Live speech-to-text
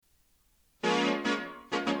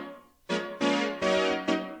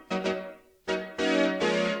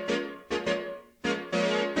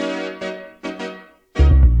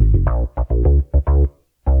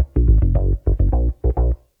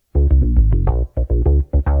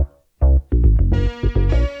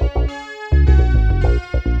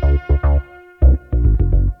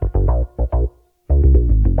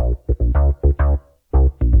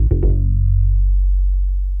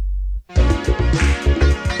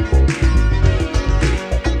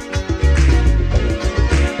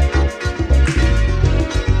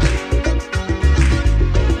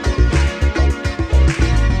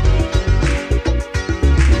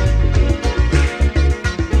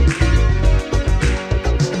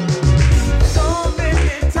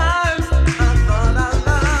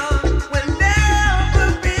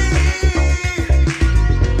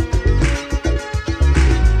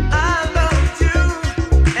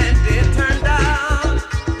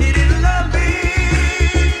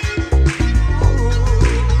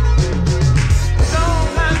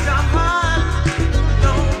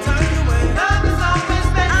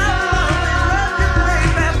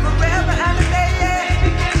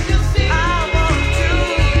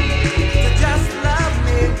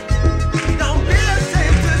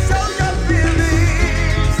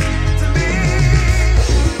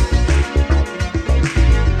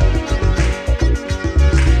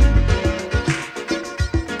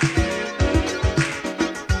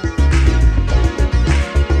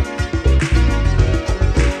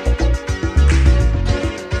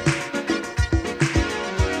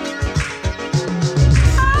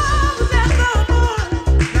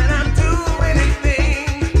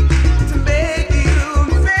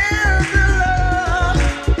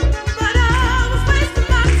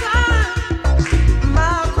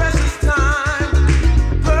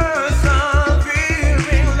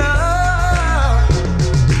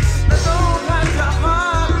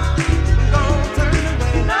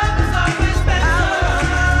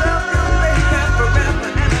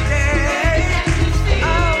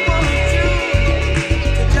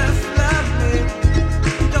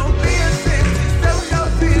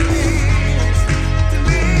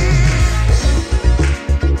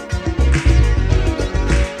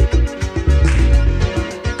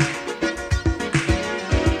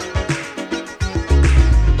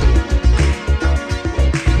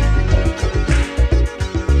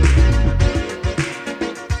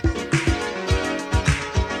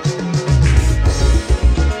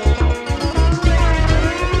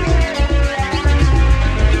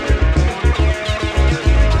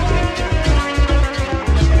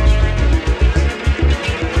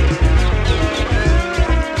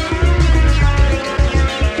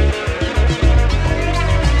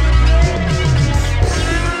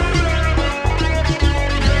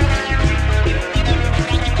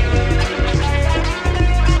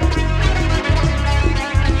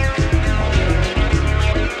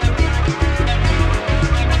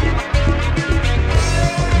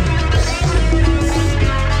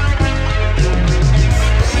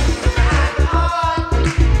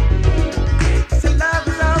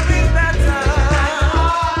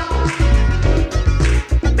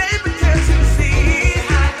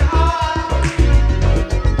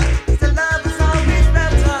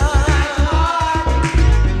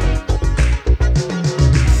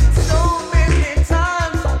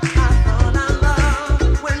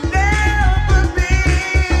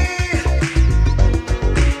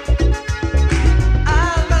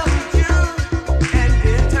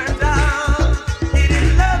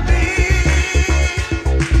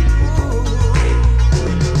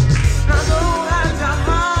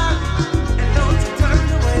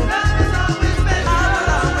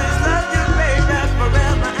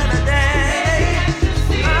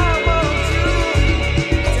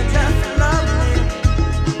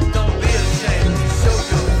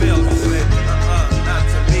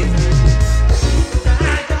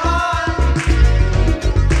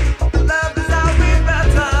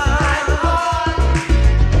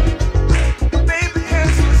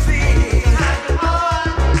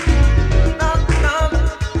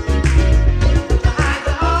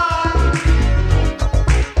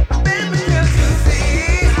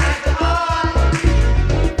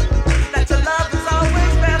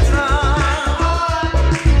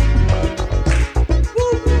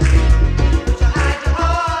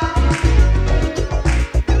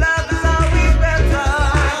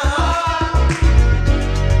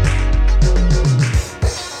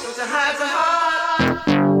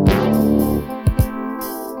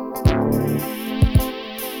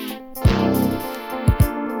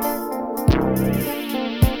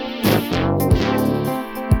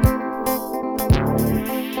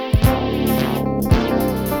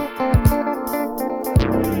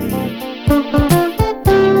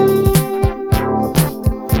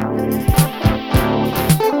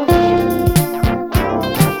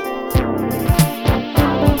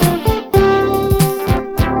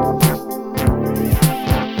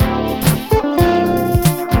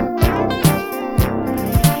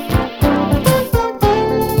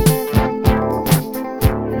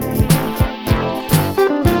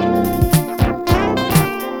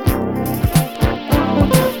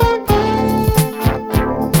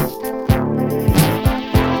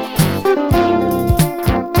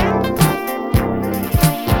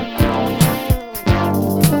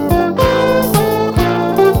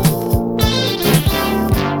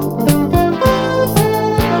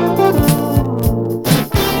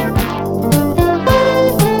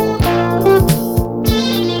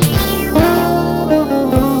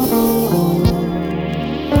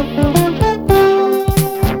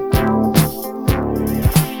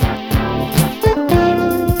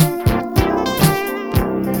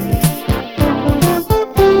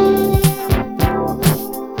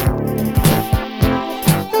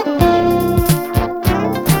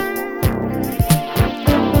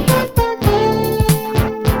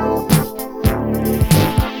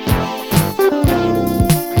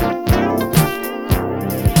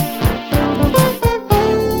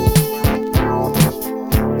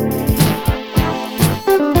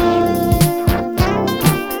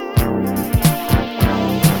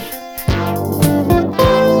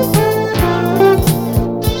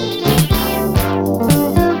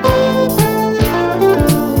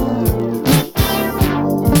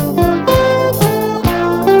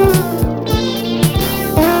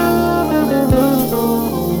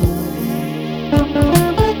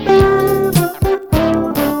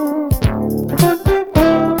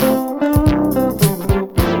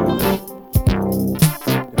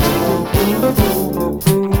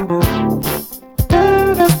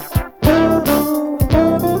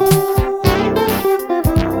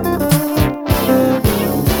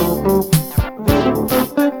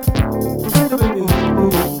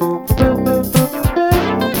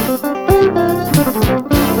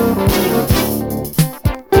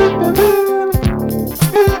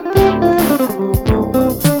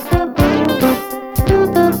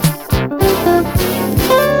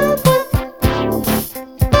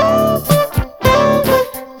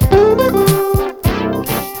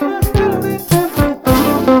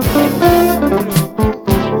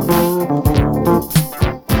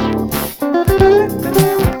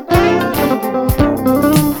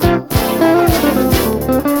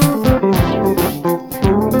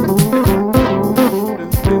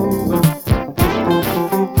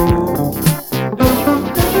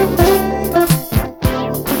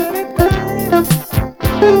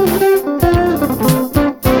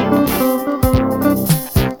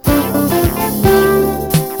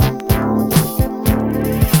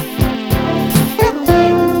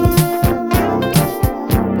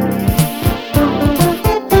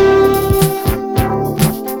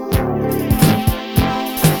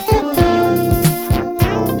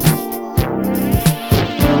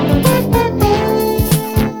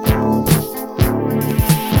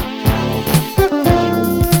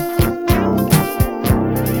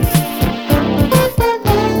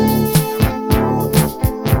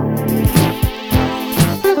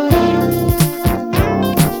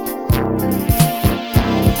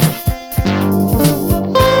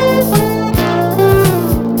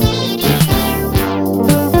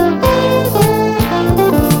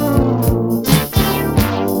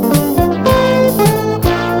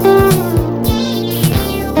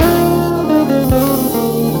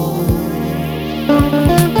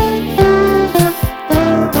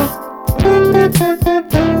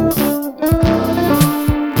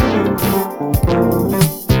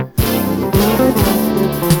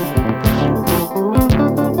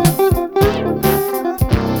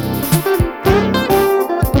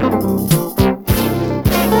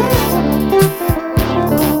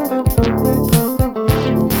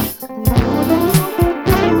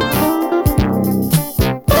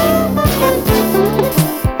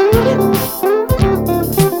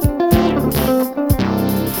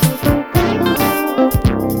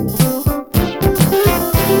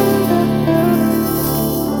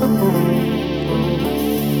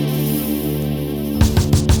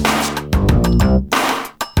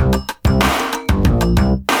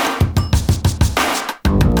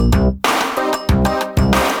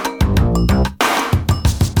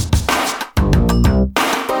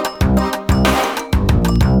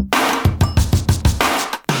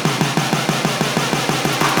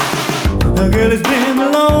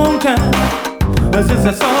since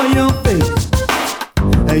I saw your face.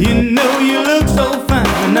 You know you look so fine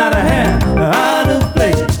and not a hair out of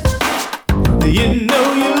place. You know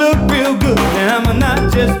you look real good and I'm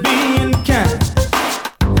not just being kind.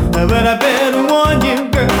 But I better warn you,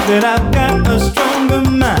 girl, that I've got a stronger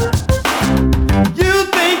mind. You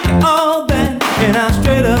think you're all that and I'll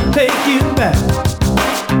straight up take you back.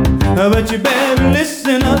 But you better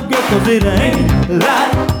listen up, girl, 'cause it ain't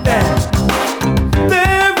like that.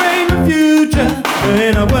 There ain't a future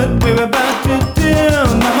in what we're about to do,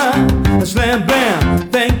 mama. Slam bam,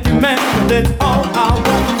 thank you, man, that's all I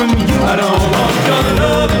want from you. I don't want your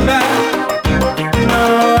loving back. No,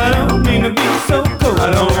 I don't mean to be so cold. I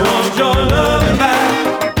don't want your loving back.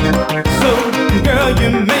 So, girl, you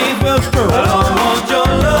may as well stroll. I don't want your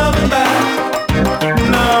loving back.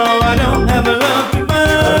 No, I don't have a love to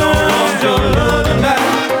burn. I don't want your loving back.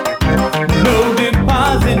 No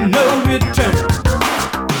deposit, no return.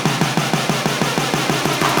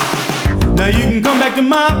 Now you can come back to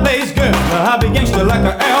my place, girl. I'll be gangster like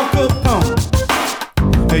a Al Capone.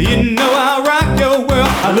 You know I'll rock your world.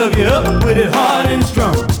 I love you up with it hard and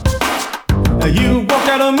strong. You walked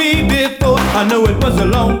out on me before. I know it was a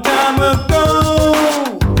long time ago.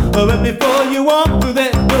 But before you walk through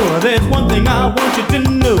that door, there's one thing I want you to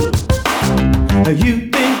know. You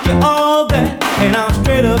think you're all that, and I'll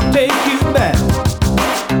straight up take you back.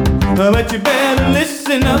 But you better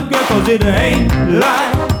listen up, girl, 'cause it ain't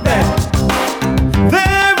like that.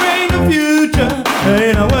 There ain't a future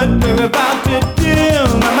in what we're about to do,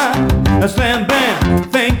 mama. Slam bam,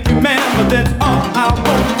 thank you, man, but that's all I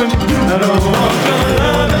want from you. I don't want your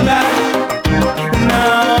loving back. No,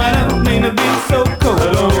 I don't mean to be so cold.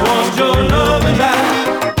 I don't want your loving back.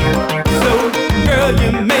 So, girl,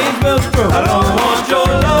 you may as well stroll. I don't want your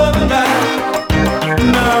loving back.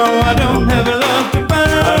 No, I don't have a love to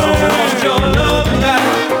burn. I don't want your loving back.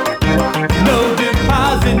 No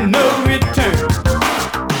deposit, no return.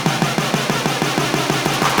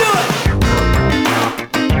 Do it!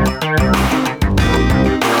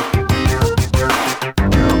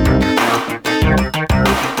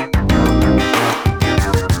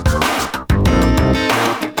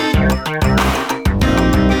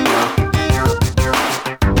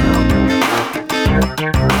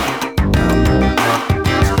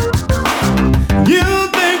 You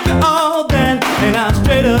think you're all that, and I'll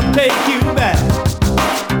straight up take you back.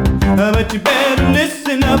 But you better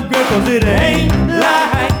listen up, girl, 'cause it ain't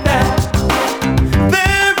like that.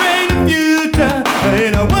 There ain't a future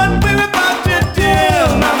in what we're about to do,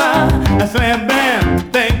 mama. Slam bam,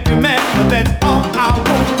 thank you, man, but that's all I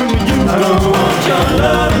want from you. I don't want your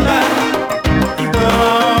loving back.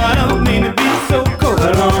 Oh, I don't mean to be so cold.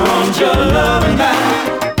 I don't want your loving back.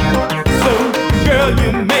 So, girl,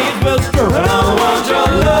 you may as well stroll. I don't want your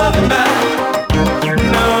loving back.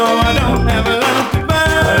 No, I don't have a love to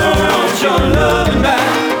burn. I don't want your loving back.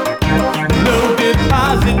 No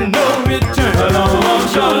deposit, no return. I don't want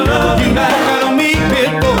your loving back. You got on me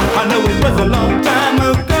before. I know it was a long time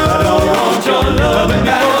ago. I don't want your loving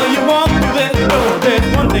back. Before you walk through that door, there's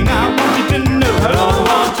one thing I want you to know. I don't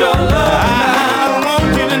want your loving back. I want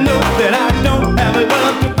you to know that I don't have a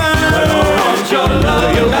love to burn. I don't want your loving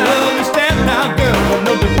back. Your love is stand now, girl, but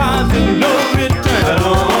no deposit, no return. I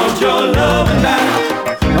don't want your loving back.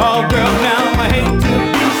 Oh, girl, now I hate to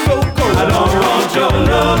be so cold. I don't want your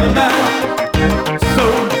loving back. So,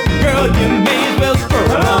 girl, you may as well stroll.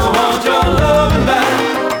 I don't want your loving back.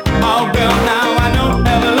 Oh, girl, now I don't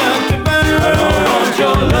have a love to burn. I don't want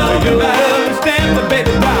your loving back. Your love is stand the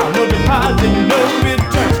baby down, no deposit, no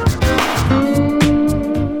return.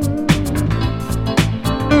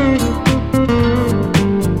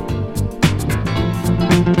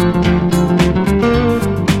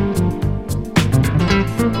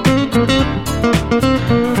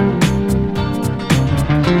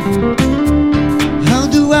 How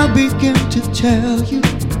do I begin to tell you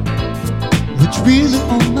what's really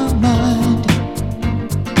on my mind?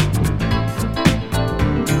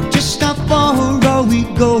 Just how far are we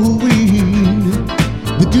going?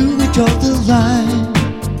 We do it all the line.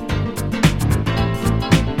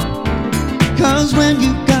 'Cause when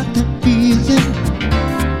you got that feeling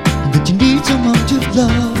that you need someone to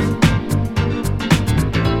love,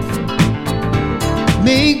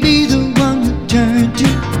 make me the one you turn to.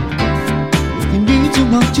 You need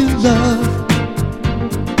someone to love.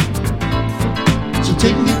 So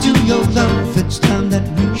take me to your love. It's time that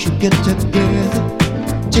we should get together.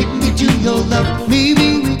 Take me to your love. Maybe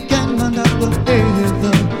we can find out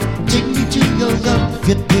forever. Take me to your love.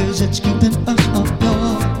 If there's that's keeping us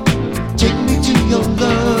apart. Take me to your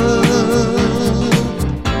love.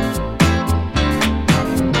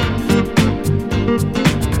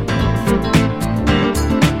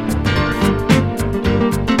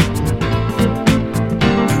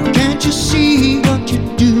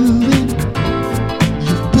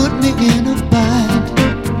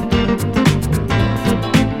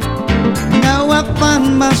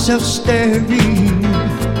 myself staring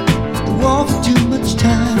at the wall for too much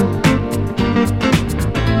time.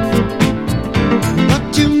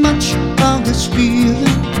 Not too much of this feeling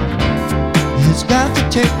has got to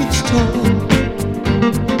take its toll.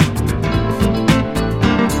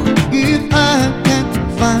 If I can't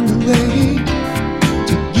find a way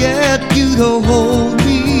to get you to hold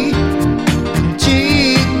me and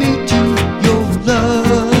take me to your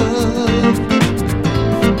love,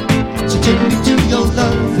 so take me to your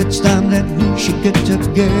love. It's time that we should get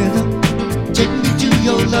together. Take me to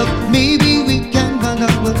your love. Maybe we can find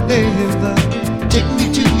out whatever. Take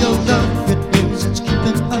me to your love. It is, it's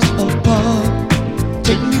keeping us apart.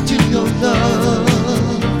 Take me to your love.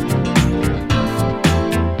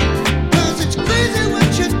 'Cause it's crazy what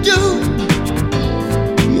you do.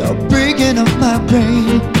 You're breaking up my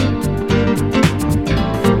brain.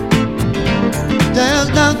 There's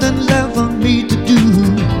nothing left for me to do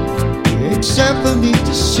except for me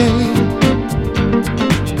to say,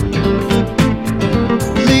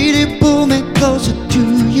 lady, pull me closer to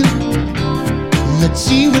you. Let's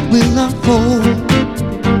see what will unfold.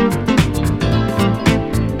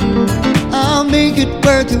 I'll make it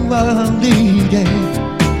worth it while, lady.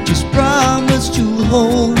 Just promise to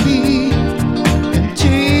hold me and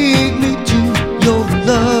take me to your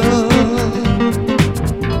love.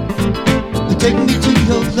 Take me to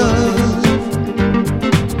your love.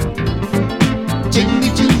 Take me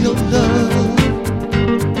to your love.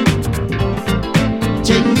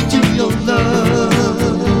 Take me to your love.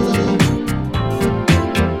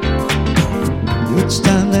 It's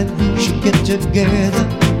time that we should get together.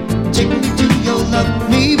 Take me to your love.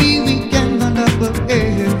 Maybe we can find out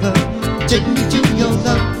whatever. Take me to your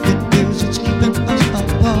love. It is, it's keeping us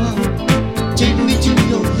apart. Take me to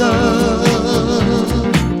your love.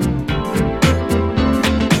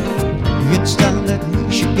 It's time that we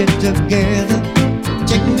should get together.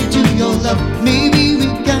 Take me to your love. Maybe we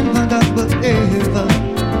can find out whatever.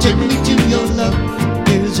 Take me to your love.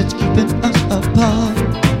 It is, it's keeping us apart.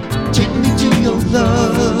 Take me to your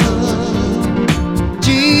love.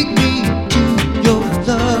 Take me to your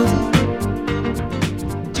love.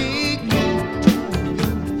 Take me to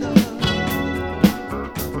your love.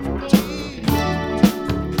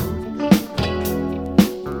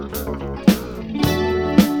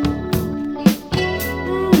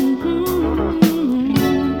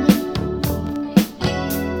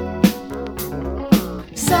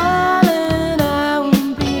 Silent I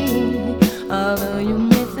won't be, although you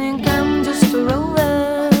may think I'm just a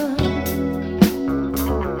rover.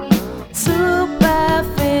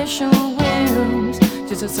 Superficial whims,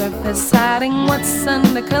 just a surface hiding what's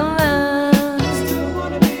undercover. Still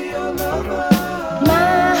wanna be your lover.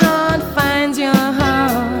 My heart finds your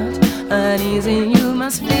heart uneasy. You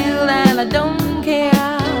must feel that I don't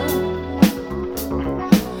care.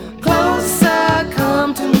 Closer,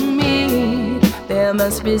 come to me. There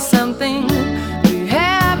must be something we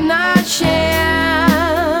have not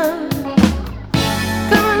shared.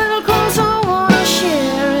 Come a little closer, wanna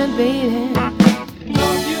share it, baby.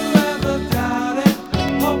 Don't you ever doubt it.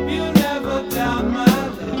 Hope you never doubt my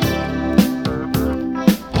love.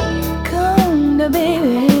 Come to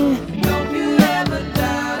baby. Don't you ever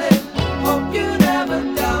doubt it. Hope you never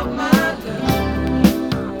doubt my love.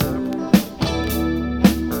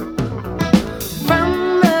 From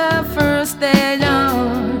the first day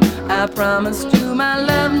on, I promised you my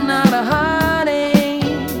love, not a heartache.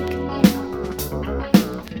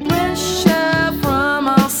 Pressure from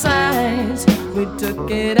all sides, we took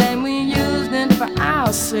it and we used it for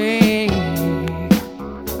our sake.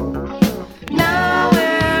 Now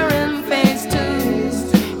we're in phase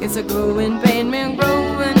 2. It's a growing pain, we're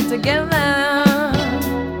growing together.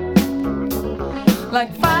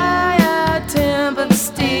 Like fire, tempered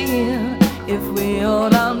steel. If we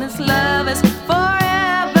hold on, this love is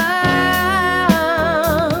forever.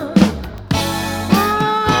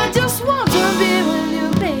 Oh, I just want to be with you,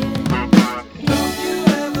 baby. Don't you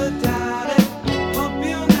ever doubt it. Hope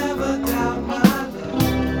you never doubt my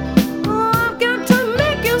love. Oh, I've got to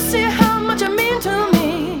make you see how much you mean to me.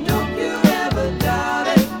 Don't you ever doubt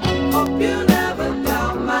it. Hope you never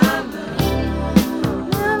doubt my love.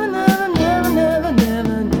 Never, never, never, never,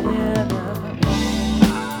 never, never.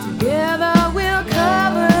 Together we'll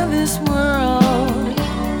cover this world.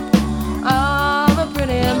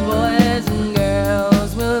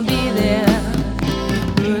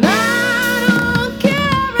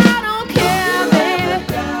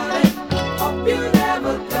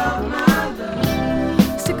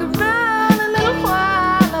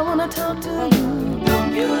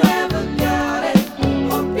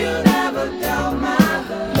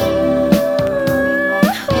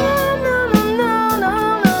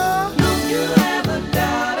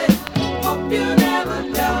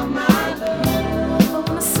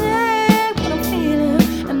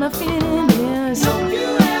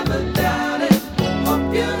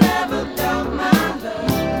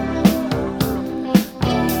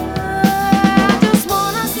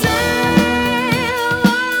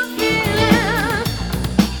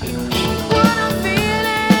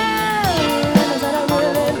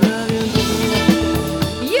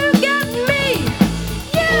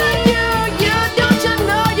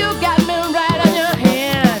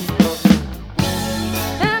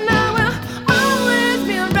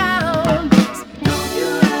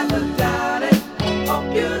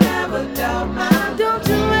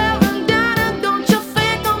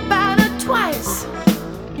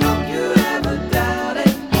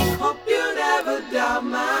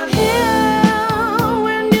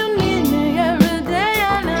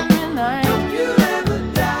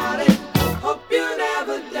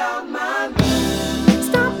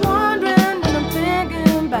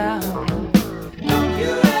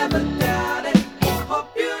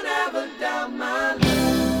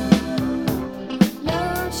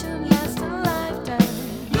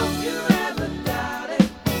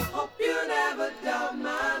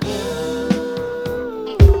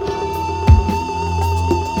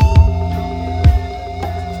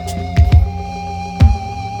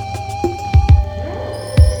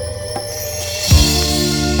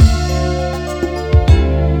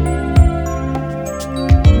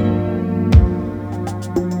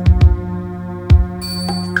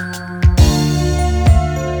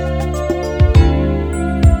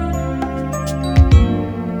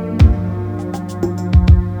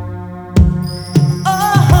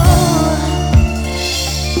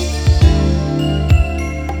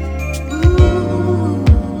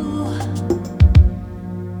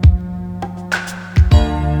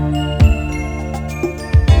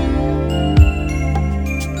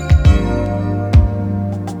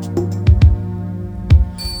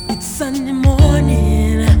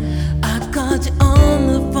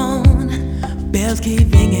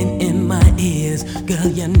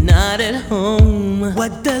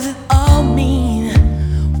 What does it all mean?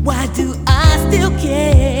 Why do I still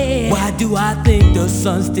care? Why do I think the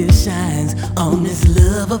sun still shines on this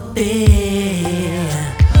love affair?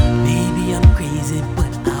 Maybe I'm crazy,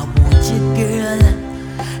 but I want you, girl,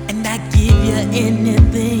 and I give you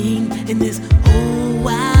anything in this whole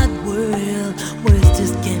wide world. Words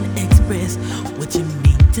just can't express what you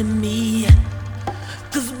mean to me.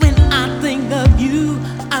 'Cause when I think of you,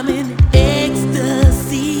 I'm in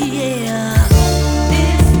ecstasy, yeah.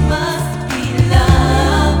 This must be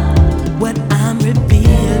love, what I'm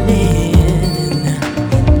revealing.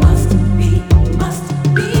 It must be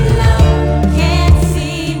love. Can't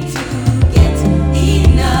seem to get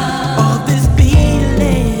enough of this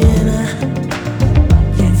feeling.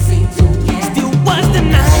 Can't seem to get still was the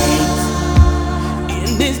night in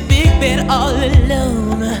this big bed all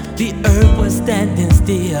alone. The earth was standing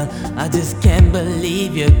still. I just can't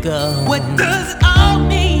believe you're gone. What does it all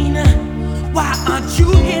mean? Why aren't you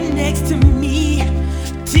here next to me?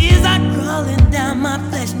 Tears are crawling down my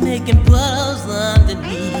flesh, making puddles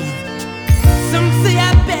underneath. Some say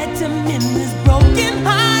I bet to mend this broken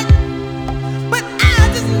heart, but I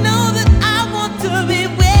just know that I want to be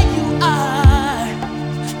where you are.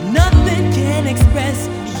 Nothing can express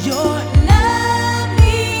your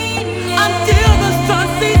loveliness. Until the sun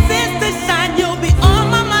ceases to shine, you'll be on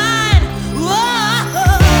my mind.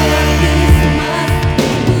 Whoa. This must be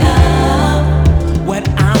love, what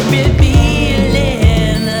I'm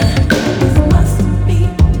revealing. This must be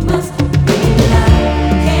love.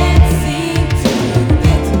 Can't seem to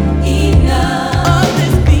get enough of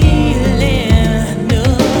this feeling. No,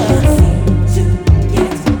 can't seem to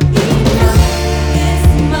get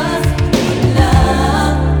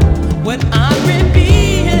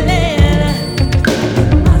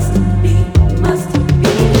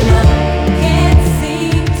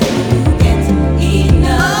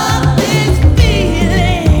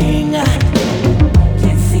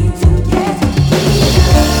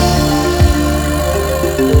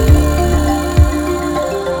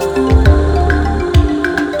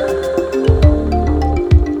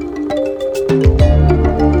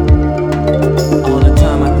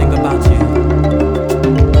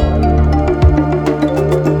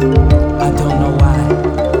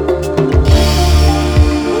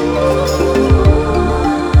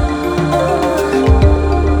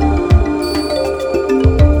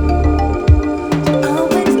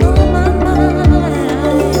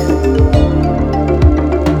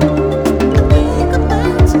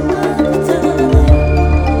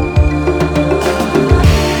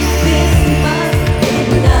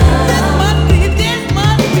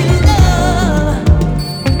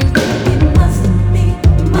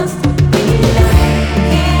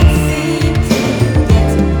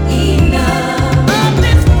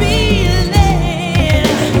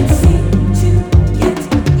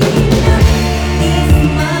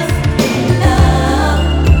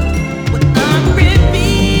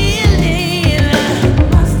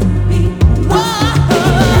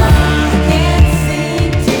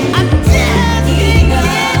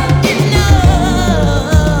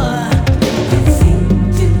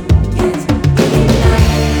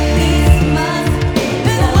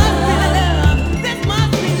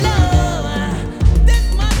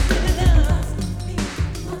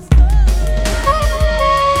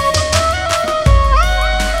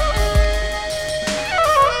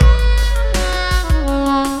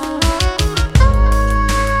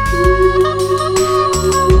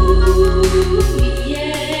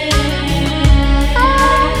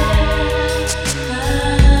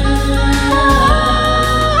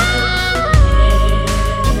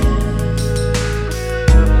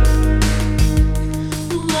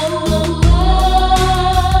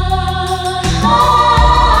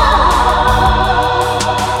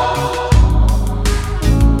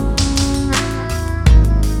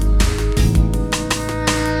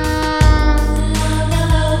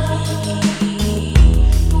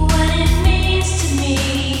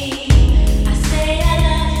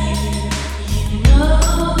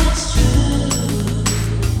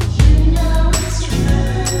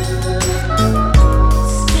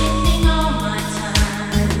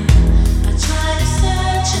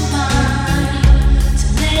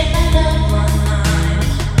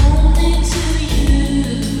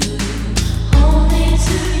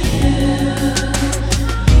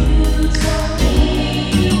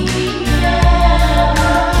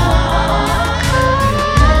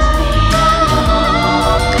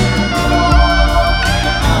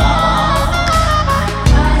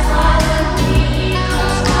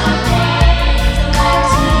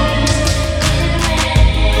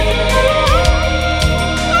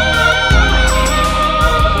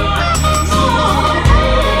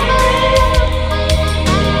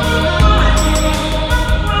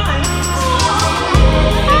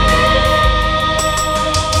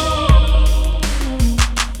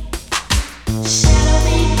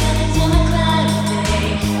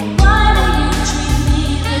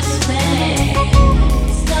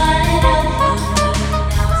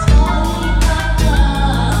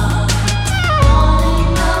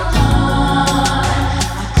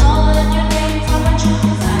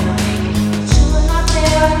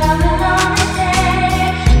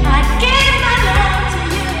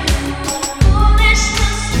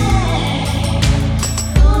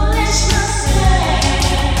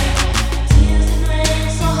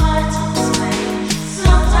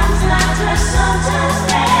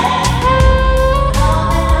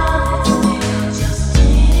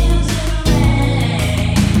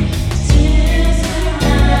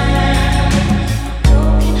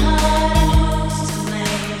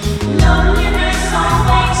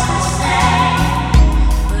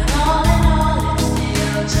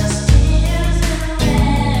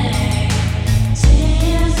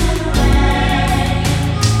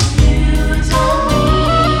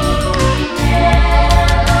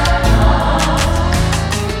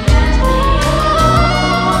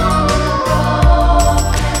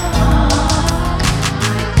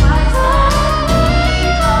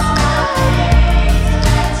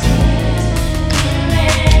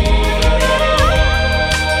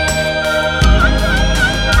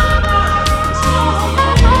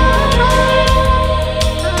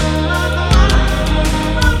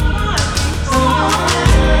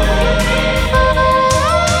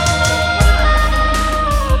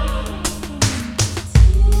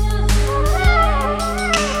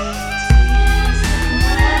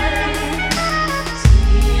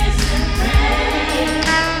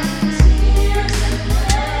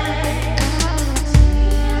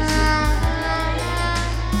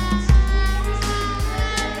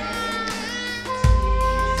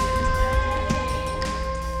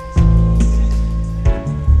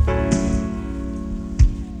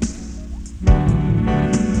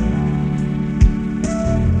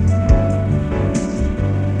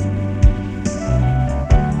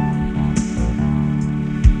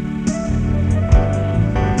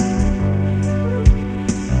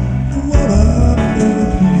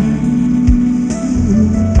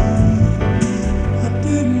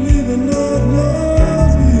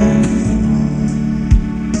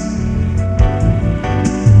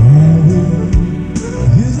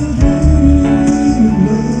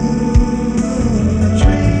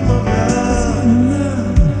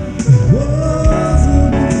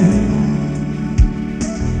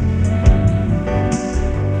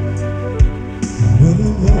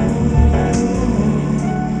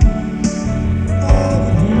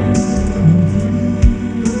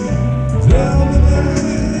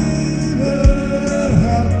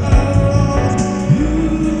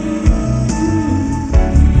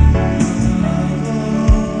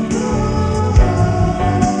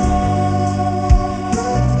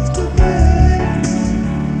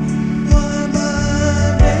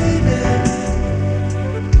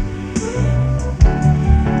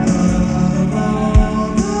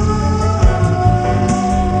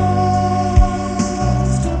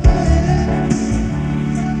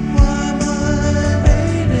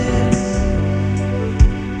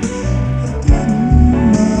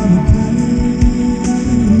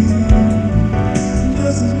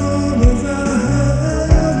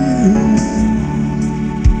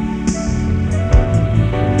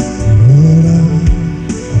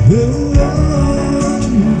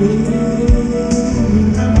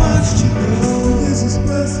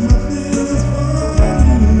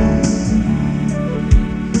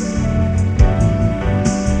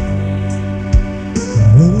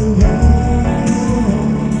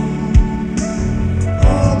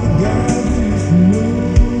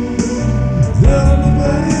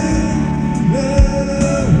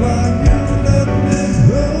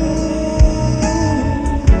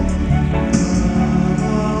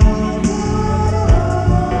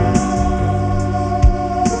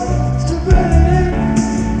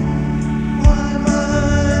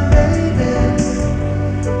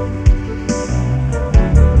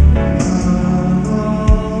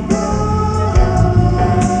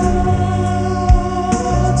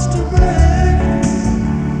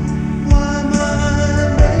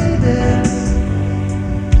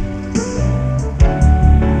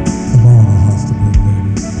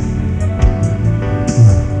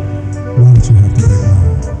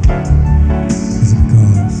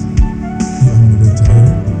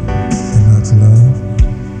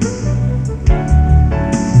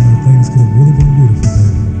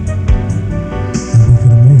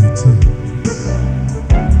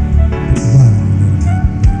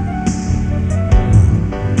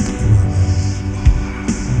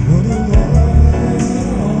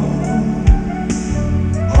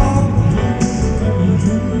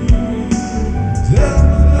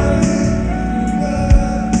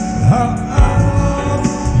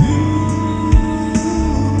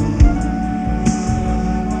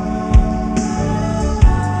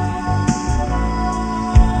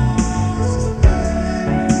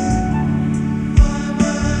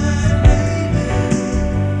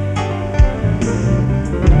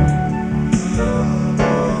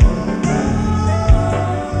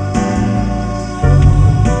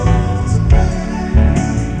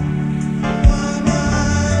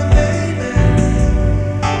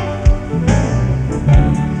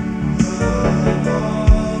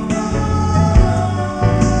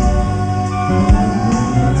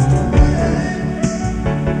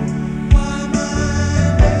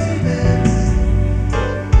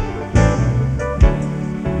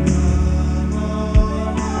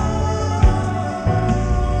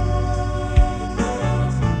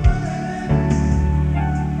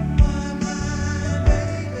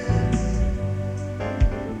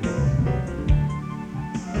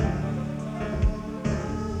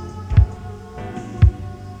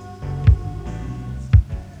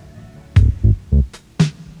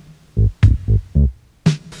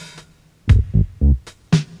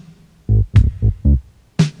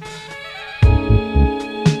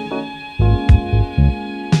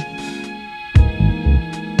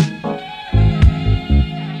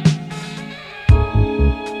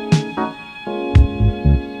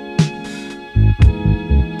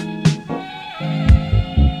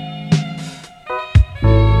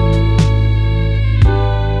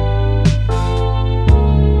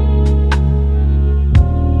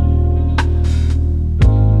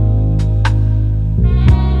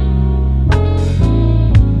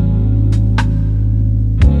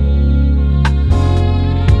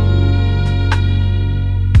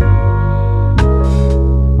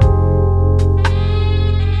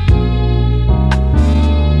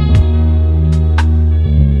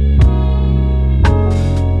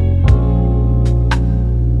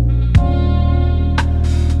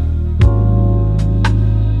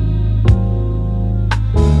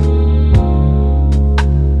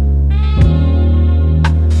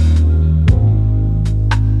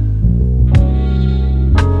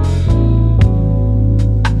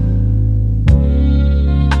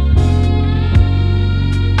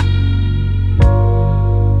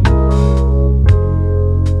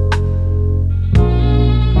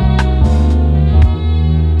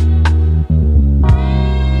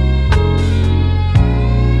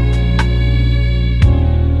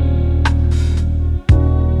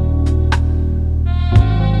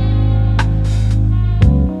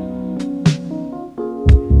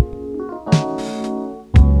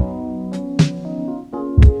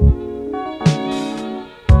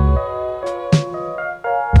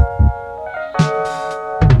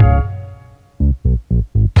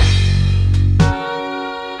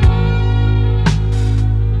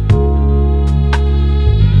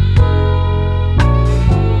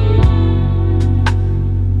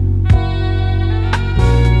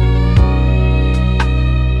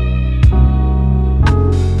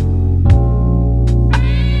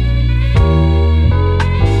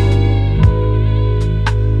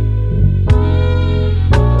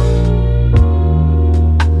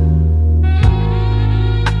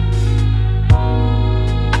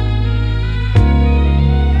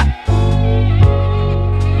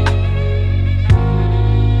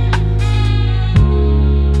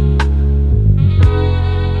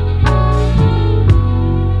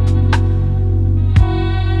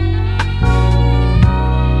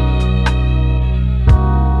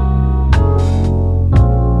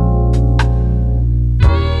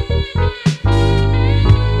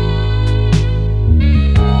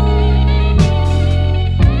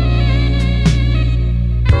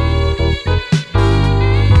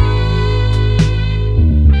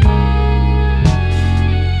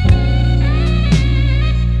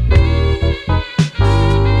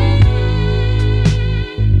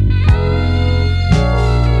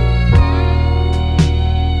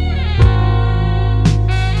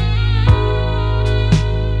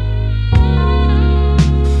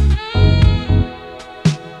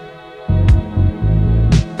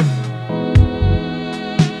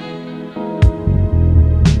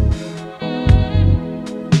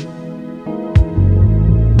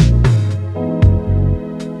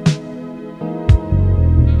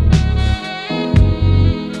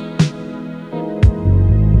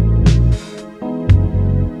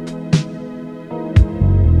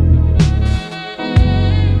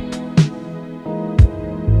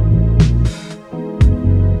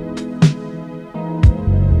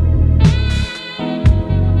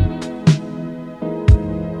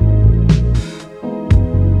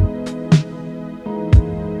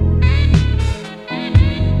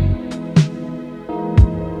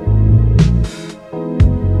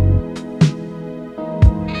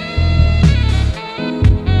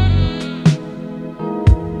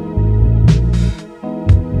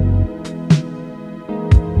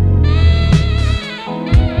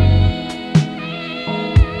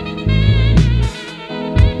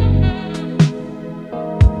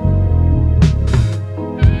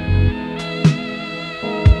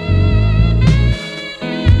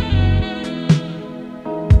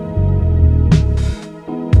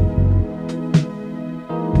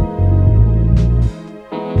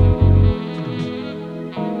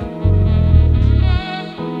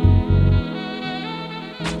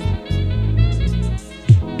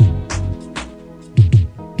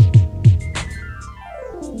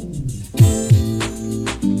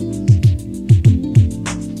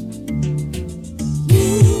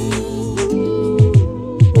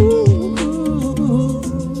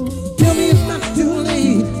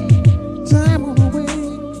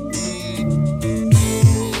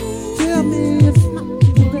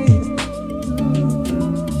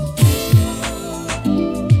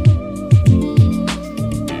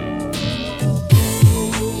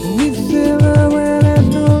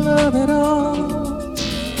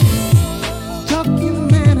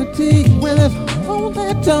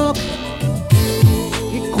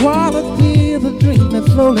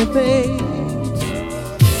slowly fades.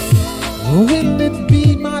 Will it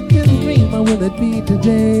be my pen dream or will it be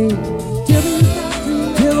today?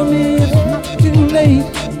 Tell me it's not too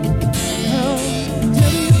late.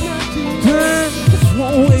 Time just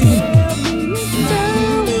won't wait.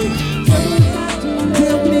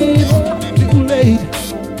 Tell me it's not too late.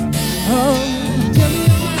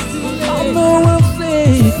 I know I'll say,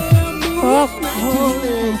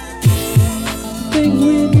 things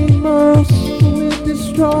we need most will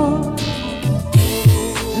destroy.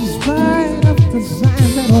 In spite of the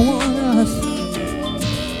signs that warn us,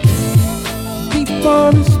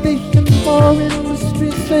 deforestation for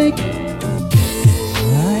industry's sake.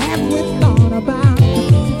 Have we thought about the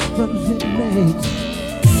difference it makes?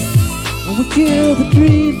 When we kill the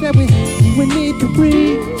trees that we need to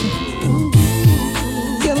breathe,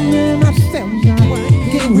 killing ourselves,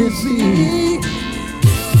 can we see?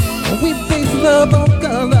 We base love on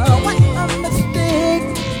color, what a mistake.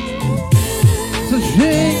 It's a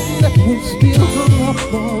shame that we're still hung up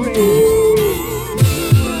for race.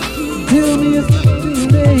 Tell me it's not too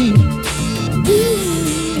late.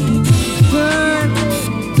 Time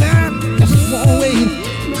just won't wait.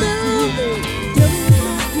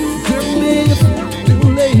 Tell me it's not too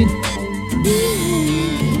late.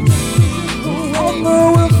 Oh no,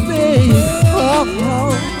 we'll stay. Oh,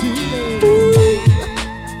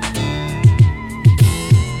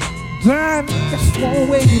 time just won't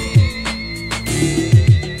wait.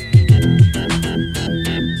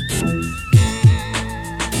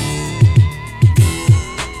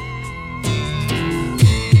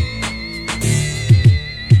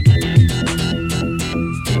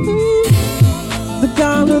 The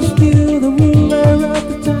dollar's still the ruler of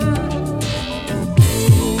the time.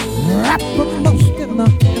 Uppermost in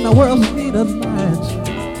the world's leaders' minds.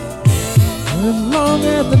 As long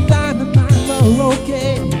as the diamond mines are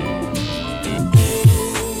okay,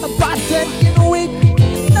 the boss said, "Can wait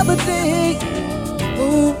another day."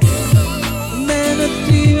 Ooh,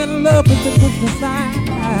 humanity and love has been pushed aside.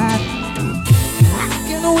 I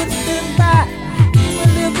can always stand by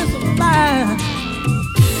and live this life.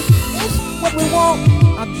 It's what we want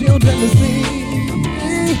our children to see.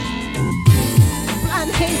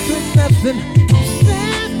 Blind hatred, nothing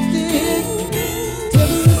standing.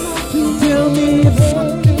 Tell me it's not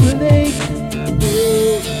too late. Tell me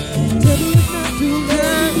it's not too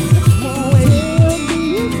late.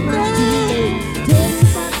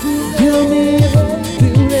 Tell me it's not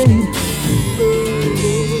too late.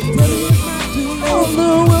 Oh no,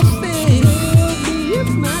 we'll stay.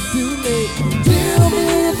 It's not too late. Tell me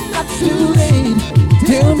it's not too late.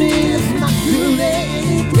 Tell me it's not too late.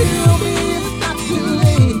 Tell me it's not too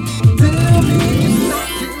late. Tell me it's not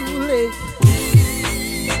too late.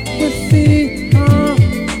 With the air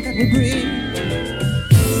that we breathe,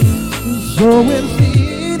 sowing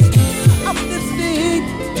seeds of this seed.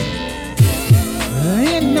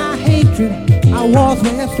 In our hatred, our wars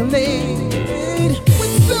will escalate.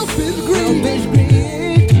 With selfish greed,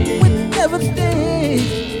 with devastate.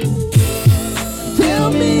 Tell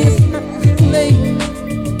me it's not too late.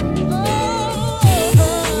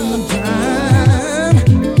 Time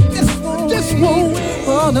just won't wait.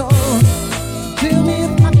 Oh no. Tell me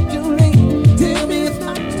it's not too late. Tell me it's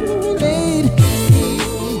not too late.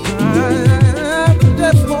 Time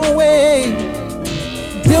just won't wait.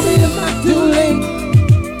 Tell me it's not too late.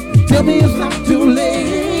 Tell me it's not too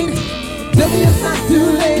late. Tell me it's not too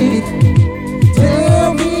late.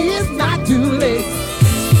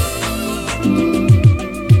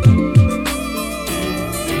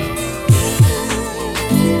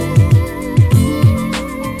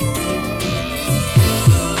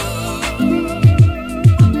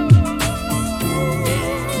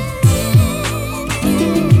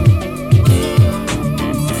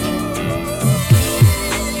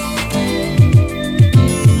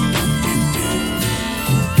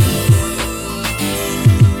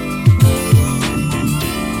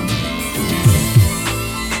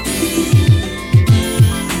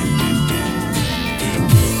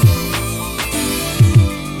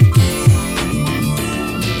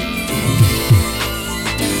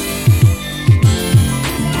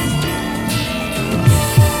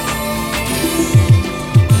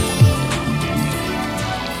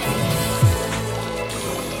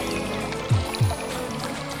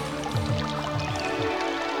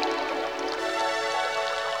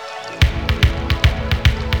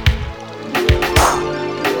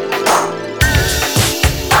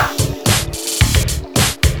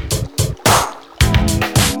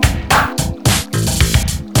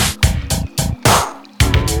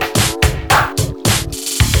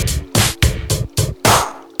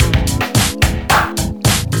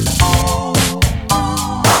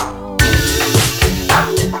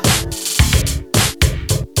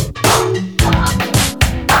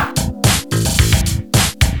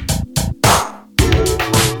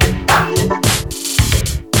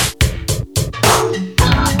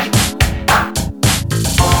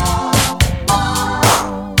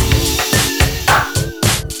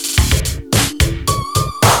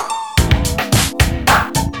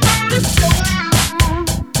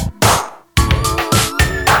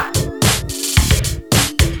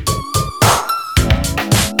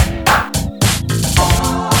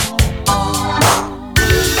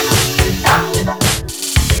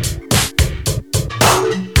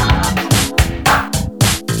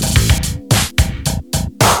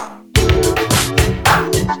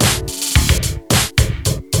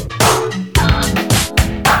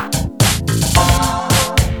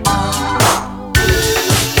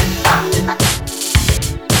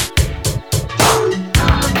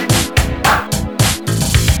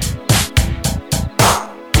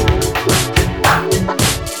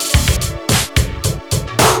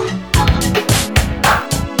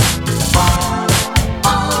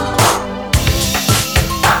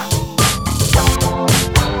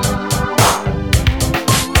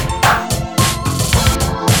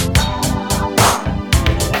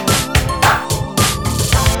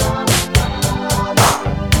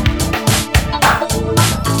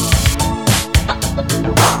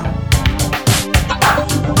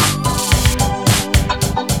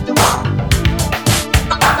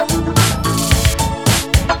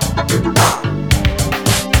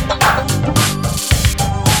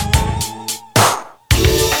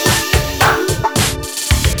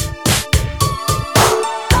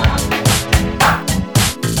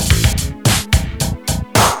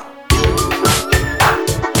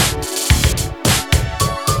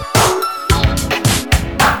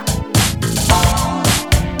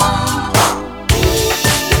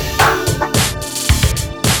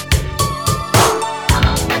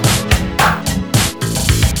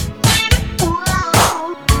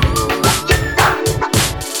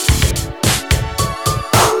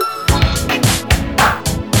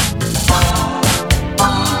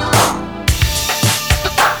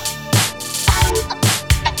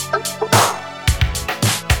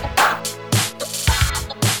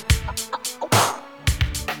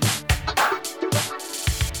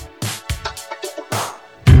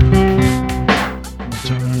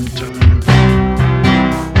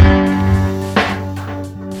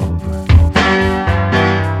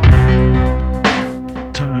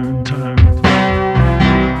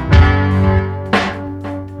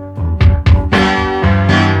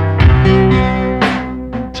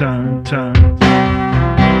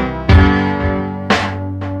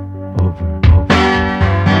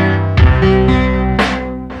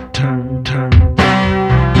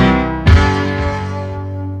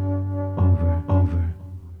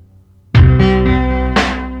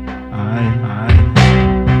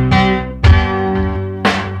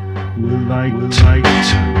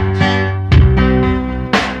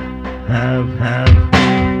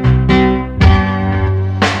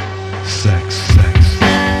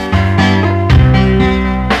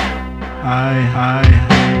 I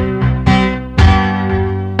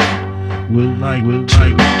will like to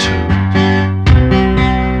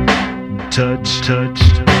touch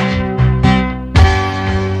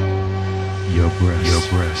your breast.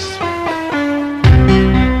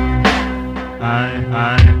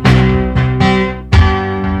 I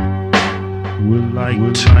will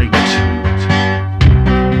like to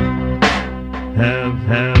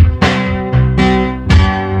have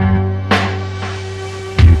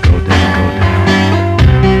you go down.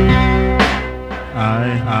 I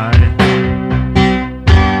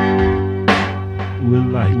will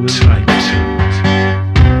like to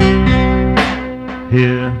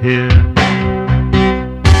hear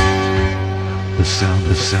the sound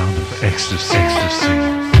of ecstasy.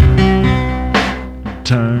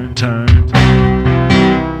 Turn over.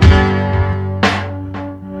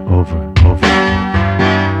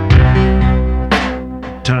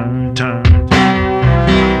 Turn over.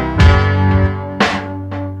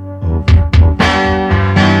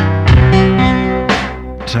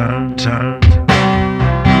 Turn over.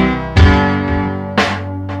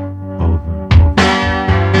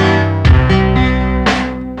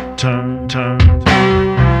 Turn over.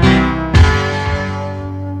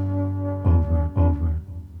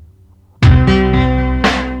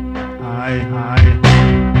 I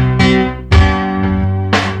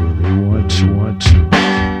really want to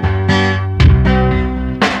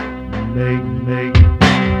make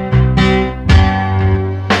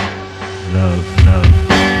love.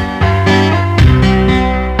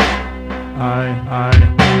 I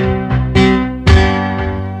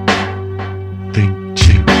think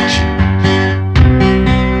you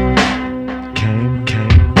came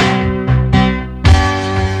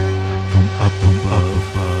from up above.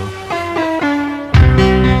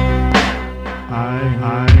 I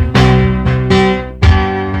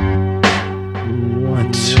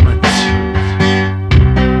want to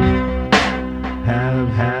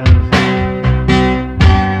have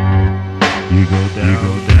you go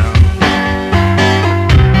down.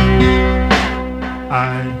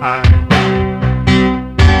 I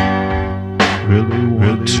really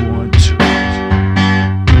want to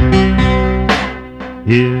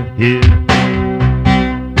hear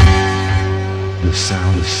the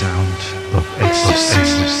sound of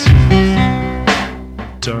ecstasy.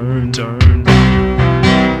 Turn over.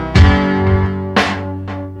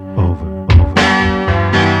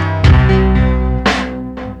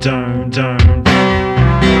 Turn over.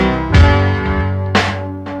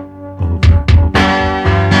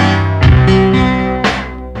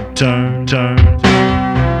 Turn over. Turn over.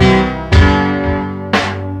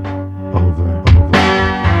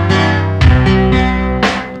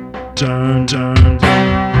 Turn over.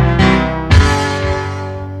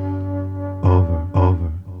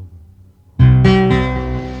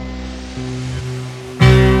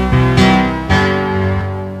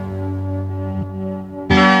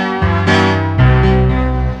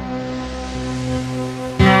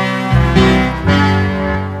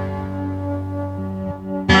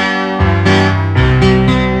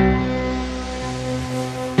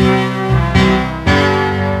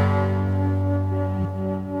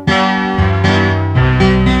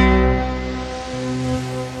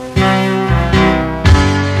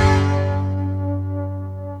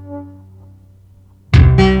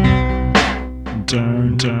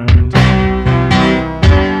 Turn over. Turn over.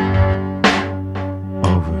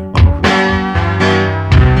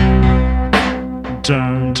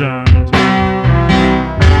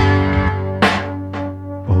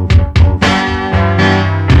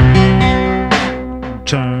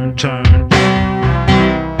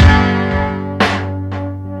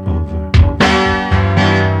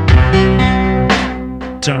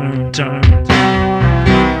 Turn over.